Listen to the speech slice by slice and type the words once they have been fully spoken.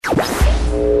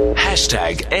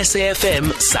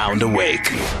#SAFM Sound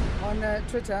Awake. On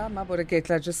Twitter, Mabore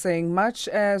Ketla just saying, much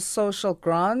as social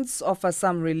grants offer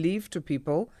some relief to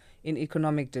people in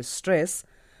economic distress,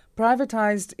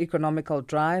 privatized economical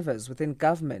drivers within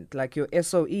government, like your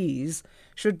SOEs,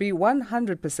 should be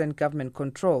 100% government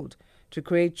controlled to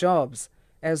create jobs,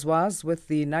 as was with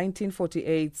the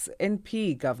 1948's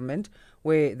NP government,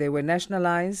 where they were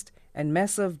nationalized and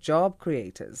massive job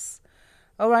creators.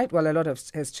 All right, well, a lot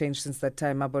has changed since that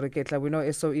time, Mabore Ketla. We know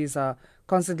SOEs are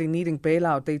constantly needing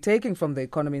bailout. They're taking from the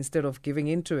economy instead of giving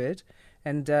into it.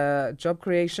 And job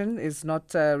creation is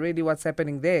not really what's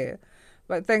happening there.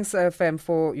 But thanks, Fam,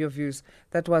 for your views.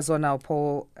 That was on our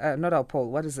poll, not our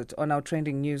poll, what is it? On our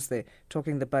trending news there,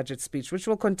 talking the budget speech, which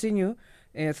will continue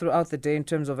throughout the day in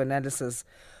terms of analysis.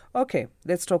 Okay,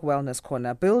 let's talk Wellness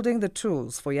Corner. Building the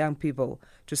tools for young people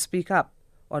to speak up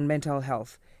on mental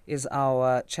health is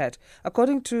our chat.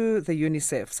 According to the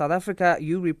UNICEF, South Africa,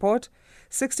 you report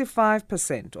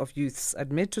 65% of youths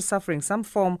admit to suffering some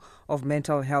form of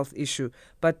mental health issue,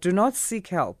 but do not seek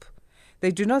help. They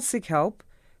do not seek help,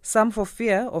 some for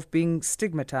fear of being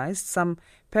stigmatized. Some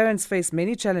parents face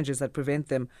many challenges that prevent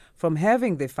them from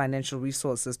having the financial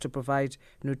resources to provide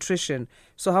nutrition.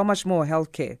 So how much more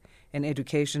healthcare and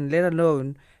education, let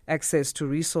alone access to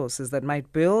resources that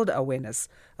might build awareness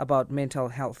about mental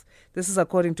health? This is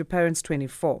according to Parents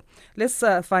 24. Let's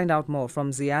find out more from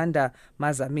Ziyanda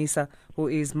Mazamisa, who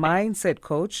is mindset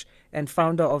coach and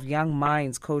founder of Young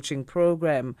Minds coaching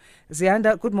program.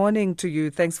 Ziyanda, good morning to you.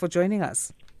 Thanks for joining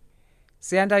us.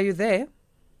 Ziyanda, are you there?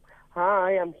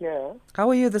 Hi, I'm here. How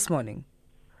are you this morning?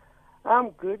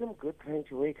 I'm good, trying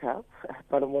to wake up,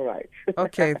 but I'm all right.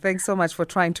 Okay, thanks so much for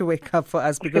trying to wake up for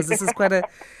us, because this is quite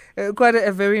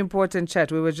a very important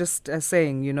chat. We were just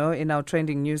saying, in our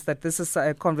trending news that this is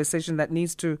a conversation that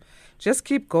needs to just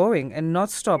keep going and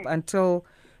not stop until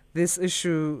this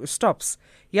issue stops.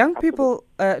 Young people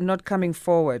not coming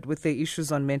forward with their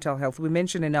issues on mental health. We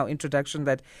mentioned in our introduction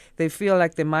that they feel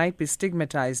like they might be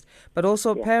stigmatized, but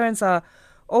also parents are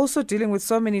also dealing with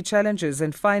so many challenges,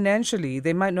 and financially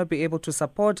they might not be able to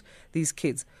support these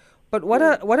kids. But what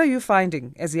are you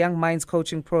finding as Young Minds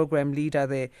coaching program leader,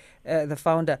 the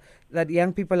founder, that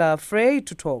young people are afraid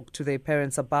to talk to their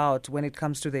parents about when it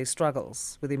comes to their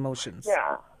struggles with emotions?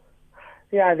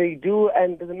 Yeah, they do,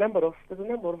 and there's a number of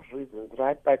reasons,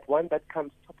 right? But one that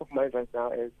comes top of mind right now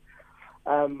is,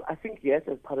 I think yes,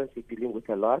 as parents we're dealing with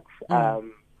a lot.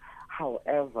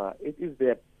 However, it is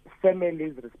the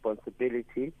family's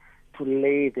responsibility to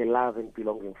lay the love and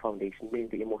belonging foundation, meaning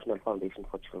the emotional foundation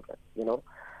for children,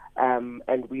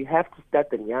 and we have to start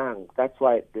them young. That's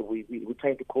why we're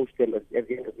trying to coach them as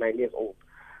young as 9 years old,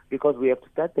 because we have to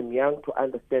start them young to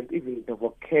understand even the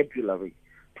vocabulary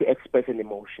to express an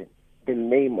emotion, the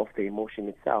name of the emotion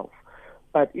itself.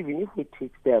 But even if we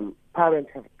teach them,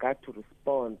 parents have got to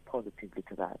respond positively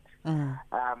to that.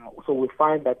 So we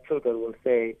find that children will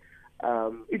say,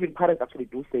 even parents actually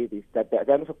do say this, that they're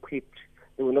not equipped,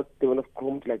 they were not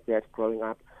groomed like that growing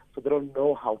up, so they don't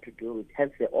know how to do it.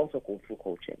 Hence, they also go through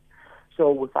coaching.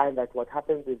 So we find that what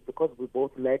happens is, because we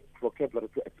both lack vocabulary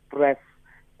to express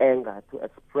anger, to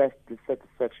express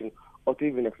dissatisfaction, or to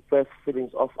even express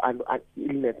feelings of an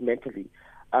illness mentally,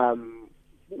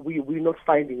 we're not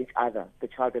finding each other, the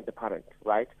child and the parent,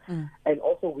 right? And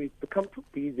also we've become too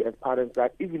busy as parents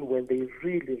that even when they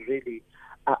really, really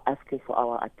are asking for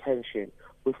our attention,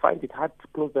 we find it hard to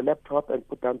close the laptop and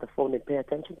put down the phone and pay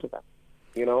attention to them,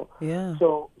 Yeah.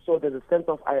 So there's a sense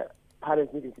of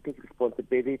parents needing to take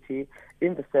responsibility,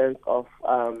 in the sense of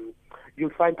you'll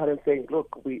find parents saying,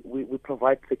 look, we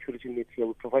provide security needs here,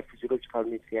 we provide physiological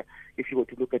needs here. If you were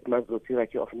to look at Maslow's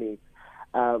hierarchy of needs,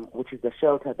 which is the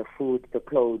shelter, the food, the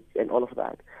clothes, and all of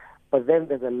that. But then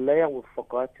there's a layer we've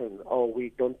forgotten or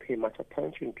we don't pay much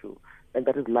attention to, and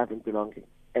that is love and belonging.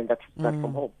 And that's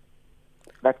from home.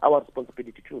 That's our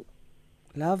responsibility too.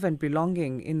 Love and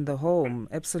belonging in the home,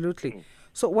 absolutely.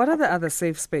 So what are the other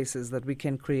safe spaces that we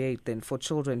can create then for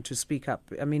children to speak up?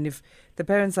 I mean, if the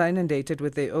parents are inundated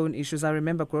with their own issues, I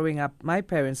remember growing up, my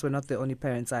parents were not the only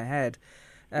parents I had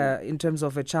in terms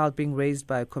of a child being raised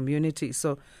by a community.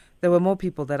 So there were more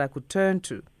people that I could turn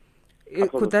to.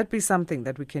 Could that be something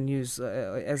that we can use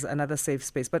as another safe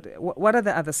space? But what are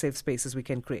the other safe spaces we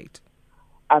can create?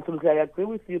 Absolutely, I agree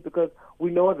with you, because we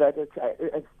know that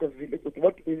it's the village.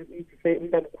 What is say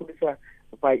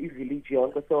by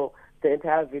religion, so the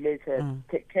entire village can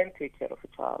take care of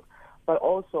a child. But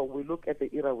also, we look at the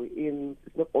era we're in.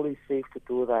 It's not always safe to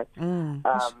do that.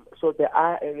 So there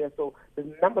are areas. So there's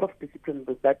a number of disciplines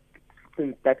that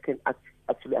can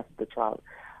actually assist the child.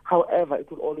 However, it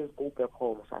will always go back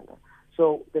home, Sandra.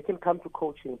 So they can come to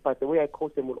coaching, but the way I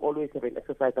coach them will always have an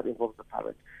exercise that involves the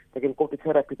parent. They can go to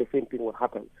therapy, the same thing will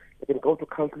happen. They can go to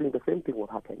counseling, the same thing will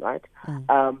happen, right?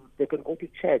 They can go to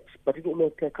church, but it will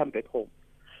not come back home.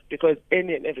 Because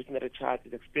any and everything that a child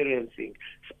is experiencing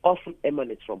often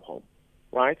emanates from home,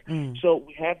 right? So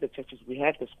we have the churches, we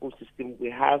have the school system, we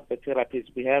have the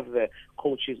therapists, we have the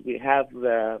coaches, we have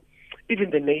even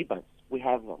the neighbors, we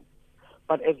have them.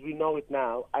 But as we know it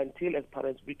now, until as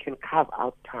parents we can carve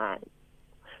out time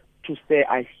to say,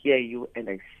 I hear you and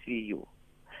I see you.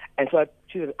 And so our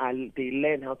children, they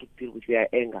learn how to deal with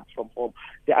their anger from home.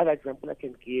 The other example I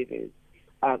can give is,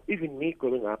 even me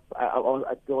growing up,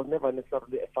 there was never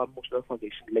necessarily a emotional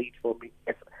foundation laid for me.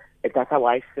 That's how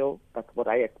I feel. That's what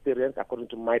I experienced according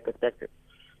to my perspective.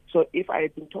 So if I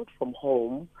had been taught from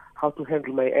home how to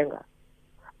handle my anger,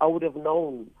 I would have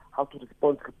known how to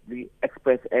responsibly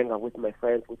express anger with my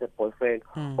friends, with a boyfriend,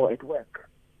 or at work.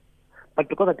 But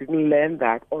because I didn't learn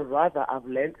that, or rather I've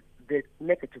learned the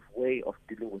negative way of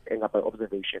dealing with anger by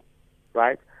observation,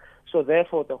 right? So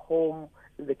therefore the home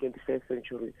in the 21st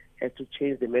century has to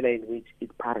change the manner in which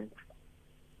it parents.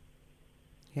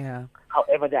 Yeah.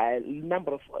 However, there are a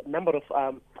number of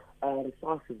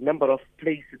resources, number of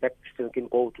places that children can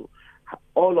go to.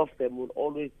 All of them will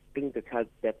always bring the child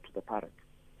back to the parent.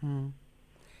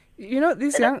 You know,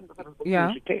 these young,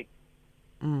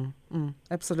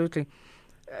 absolutely.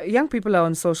 Young people are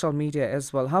on social media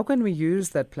as well. How can we use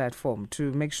that platform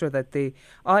to make sure that they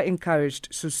are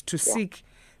encouraged to seek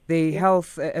their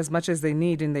health as much as they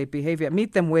need in their behavior,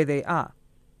 meet them where they are?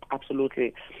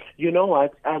 Absolutely. You know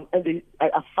what?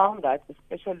 I found that,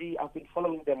 especially I've been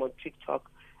following them on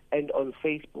TikTok and on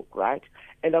Facebook, right?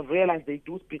 And I've realized they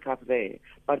do speak up there,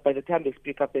 but by the time they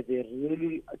speak up there, they're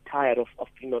really tired of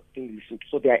not being listened to,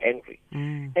 so they're angry.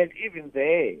 And even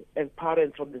there, as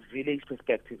parents from this village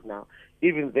perspective now,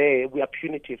 even there, we are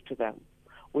punitive to them.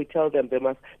 We tell them they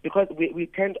must, because we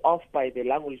turned off by the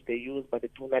language they use, by the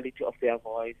tonality of their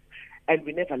voice, and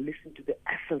we never listen to the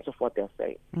essence of what they're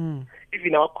saying.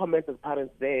 Even our comments as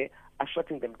parents there are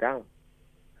shutting them down.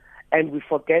 And we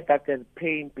forget that there's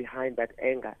pain behind that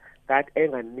anger. That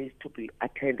anger needs to be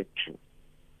attended to.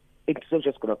 It's not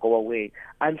just going to go away.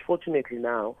 Unfortunately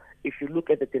now, if you look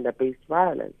at the gender-based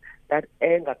violence, that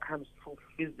anger comes through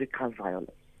physical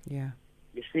violence. Yeah.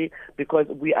 You see, because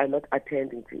we are not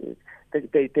attending to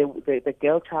it. The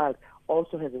girl child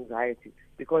also has anxiety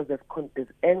because there's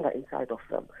anger inside of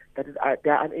them that is, they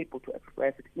are unable to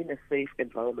express it in a safe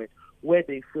environment where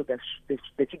they feel that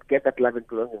they should get that love and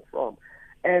belonging from.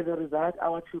 As a result,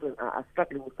 our children are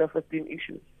struggling with self-esteem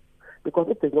issues. Because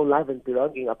if there's no love and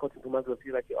belonging, according to Maslow's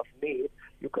hierarchy of needs,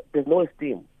 there's no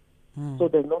esteem. So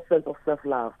there's no sense of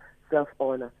self-love,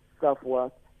 self-honor,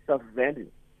 self-worth, self-value.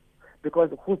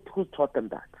 Because who taught them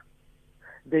that?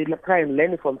 They try and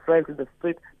learn it from friends in the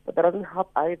street, but that doesn't help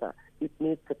either. It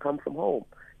needs to come from home.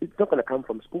 It's not going to come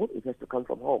from school, it has to come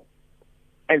from home.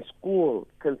 And school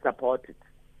can support it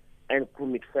and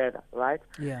groom it further, right?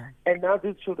 Yeah. And now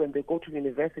these children, they go to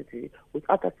university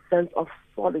without that sense of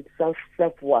solid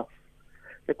self-worth.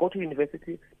 They go to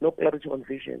university, no clarity on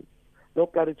vision, no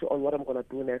clarity on what I'm going to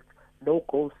do next, no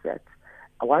goal set.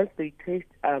 Once they taste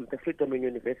the freedom in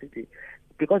university,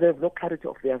 because they have no clarity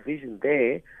of their vision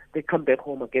there, they come back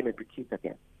home again and be kids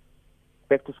again,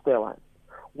 back to square one,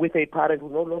 with a parent who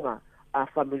no longer are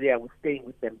familiar with staying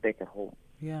with them back at home.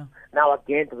 Yeah. Now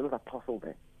again, there's another tussle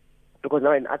there. Because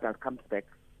now an adult comes back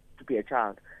to be a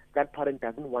child. That parent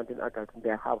doesn't want an adult in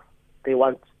their house. They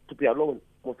want to be alone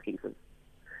in most cases.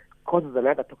 Causes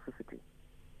another toxicity.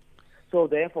 So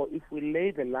therefore, if we lay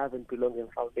the love and belonging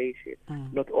foundation,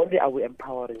 not only are we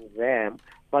empowering them,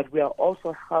 but we are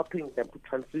also helping them to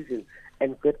transition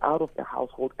and get out of the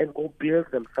household and go build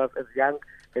themselves as young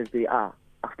as they are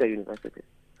after university.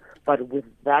 But with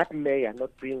that layer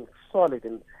not being solid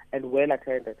and well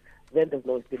attended, then there's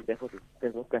no esteem, therefore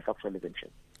there's no self-actualization.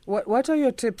 What are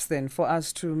your tips then for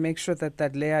us to make sure that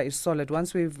that layer is solid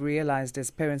once we've realized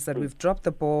as parents that we've dropped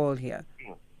the ball here?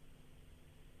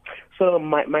 So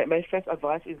my first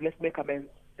advice is let's make amends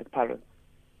as parents.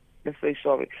 Let's say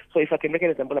sorry. So if I can make an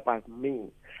example about me,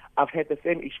 I've had the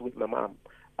same issue with my mom.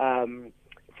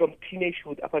 From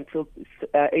teenagehood up until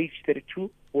age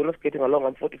 32, we're not getting along.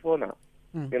 I'm 44 now.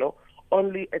 You know,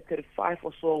 only at 35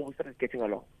 or so we started getting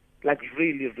along. Like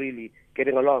really, really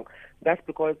getting along. That's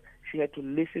because she had to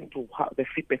listen to the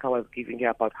feedback I was giving her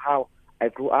about how I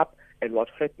grew up and what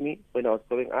hurt me when I was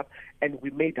growing up, and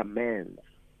we made amends.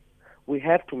 We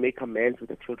have to make amends with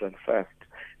the children first.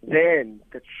 Then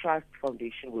the trust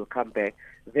foundation will come back.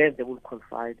 Then they will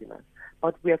confide in us.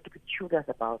 But we have to be curious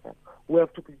about that. We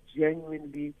have to be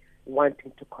genuinely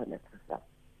wanting to connect with them,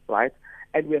 right?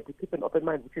 And we have to keep an open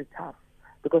mind, which is tough.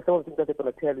 Because some of the things that they're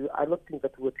going to tell you are not things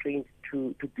that we were trained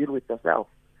to deal with yourself.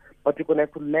 But you're going to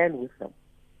have to learn with them.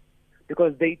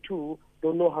 Because they, too,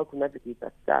 don't know how to navigate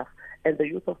that stuff. And the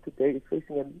youth of today is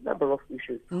facing a number of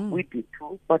issues. We did,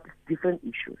 too, but different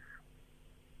issues,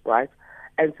 right?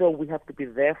 And so we have to be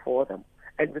there for them.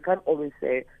 And we can't always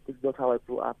say, this is not how I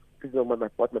grew up. This is not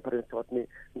what my parents taught me.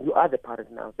 You are the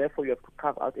parent now. Therefore, you have to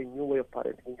carve out a new way of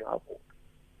parenting in your household.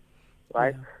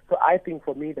 Right? Yeah. So I think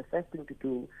for me, the first thing to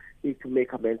do is to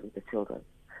make amends with the children.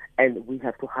 And we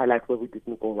have to highlight where we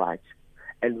didn't go right.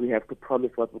 And we have to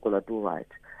promise what we're going to do right.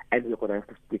 And we're going to have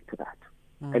to stick to that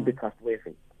and be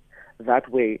trustworthy.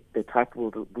 That way, the trust will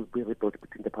be rebuilt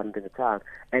between the parent and the child,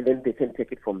 and then they can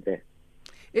take it from there.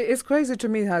 It's crazy to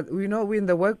me how, we're in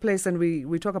the workplace and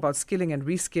we talk about skilling and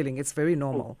reskilling. It's very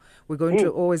normal. We're going to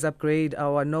always upgrade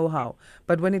our know-how.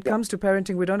 But when it comes to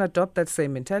parenting, we don't adopt that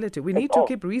same mentality. We need to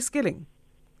keep reskilling.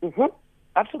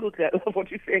 Absolutely. I love what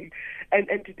you're saying. And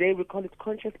today we call it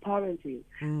conscious parenting.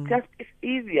 It's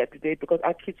easier today because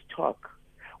our kids talk.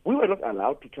 We were not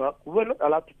allowed to talk. We were not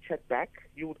allowed to chat back.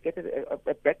 You would get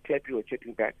a back clap, you were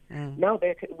chatting back. Now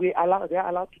they're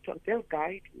allowed to talk. They'll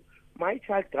guide you. My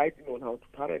child guides me on how to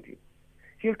parent him.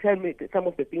 He'll tell me some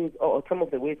of the things or some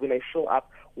of the ways when I show up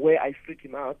where I freak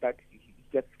him out that he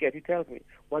gets scared. He tells me,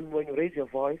 when you raise your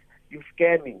voice, you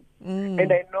scare me.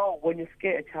 And I know when you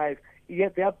scare a child,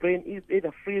 their brain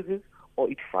either freezes or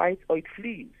it fights or it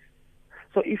flees.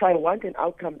 So if I want an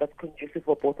outcome that's conducive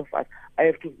for both of us, I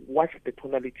have to watch the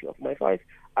tonality of my voice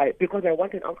because I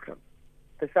want an outcome.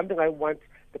 There's something I want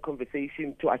the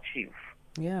conversation to achieve.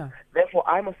 Yeah. Therefore,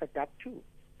 I must adapt too.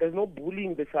 There's no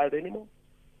bullying the child anymore.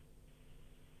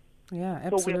 Yeah,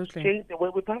 absolutely. So we have to change the way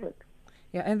we parent.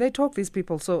 Yeah, and they talk, these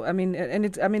people. So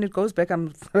it goes back.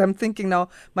 I'm thinking now,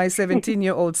 my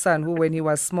 17-year-old son, who when he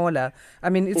was smaller,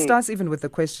 it starts even with the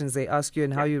questions they ask you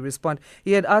and how you respond.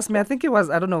 He had asked me, I think it was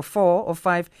 4 or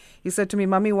 5. He said to me,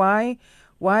 "Mommy, why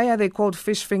are they called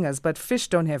fish fingers? But fish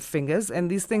don't have fingers, and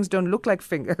these things don't look like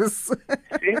fingers."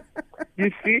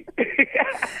 You see?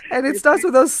 And it starts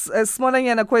with those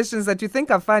smaller questions that you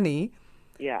think are funny.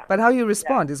 Yeah. But how you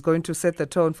respond is going to set the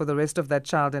tone for the rest of that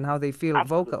child and how they feel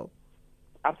vocal.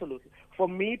 Absolutely. For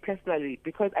me personally,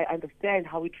 because I understand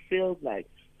how it feels like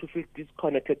to feel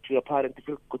disconnected to your parent, to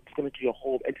feel disconnected to your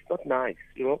home, and it's not nice,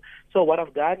 So what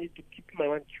I've done is to keep my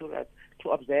mind curious, to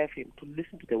observe him, to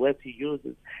listen to the words he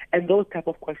uses, and those type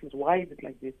of questions. Why is it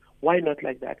like this? Why not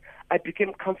like that? I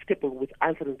became comfortable with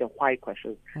answering the why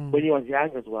questions when he was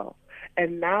young as well.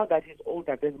 And now that he's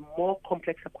older, there's more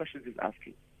complex questions he's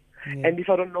asking. Yeah. And if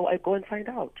I don't know, I go and find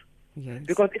out. Yes.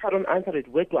 Because if I don't answer it,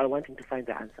 where do I want him to find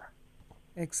the answer?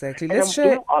 Exactly. And I'm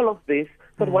doing all of this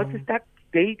so that once he starts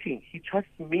dating, he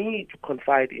trusts me to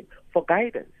confide in for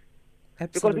guidance.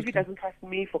 Absolutely. Because if he doesn't trust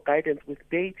me for guidance with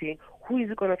dating, who is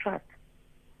he going to trust?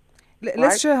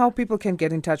 Let's share how people can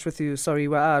get in touch with you. Sorry,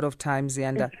 we're out of time,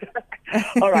 Ziyanda.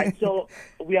 All right, so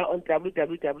we are on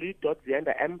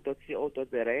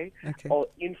www.ziyandam.co.za or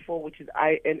info, which is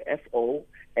info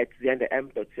at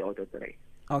ziyandam.co.za.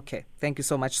 Okay, thank you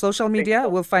so much. Social media,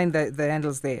 we'll find the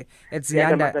handles there at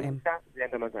Ziyanda.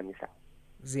 Ziyanda Mazamisa.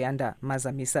 Ziyanda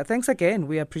Mazamisa. Thanks again.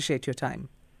 We appreciate your time.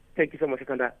 Thank you so much,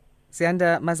 Kanda.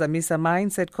 Ziyanda Mazamisa,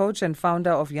 mindset coach and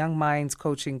founder of Young Minds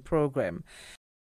Coaching Program.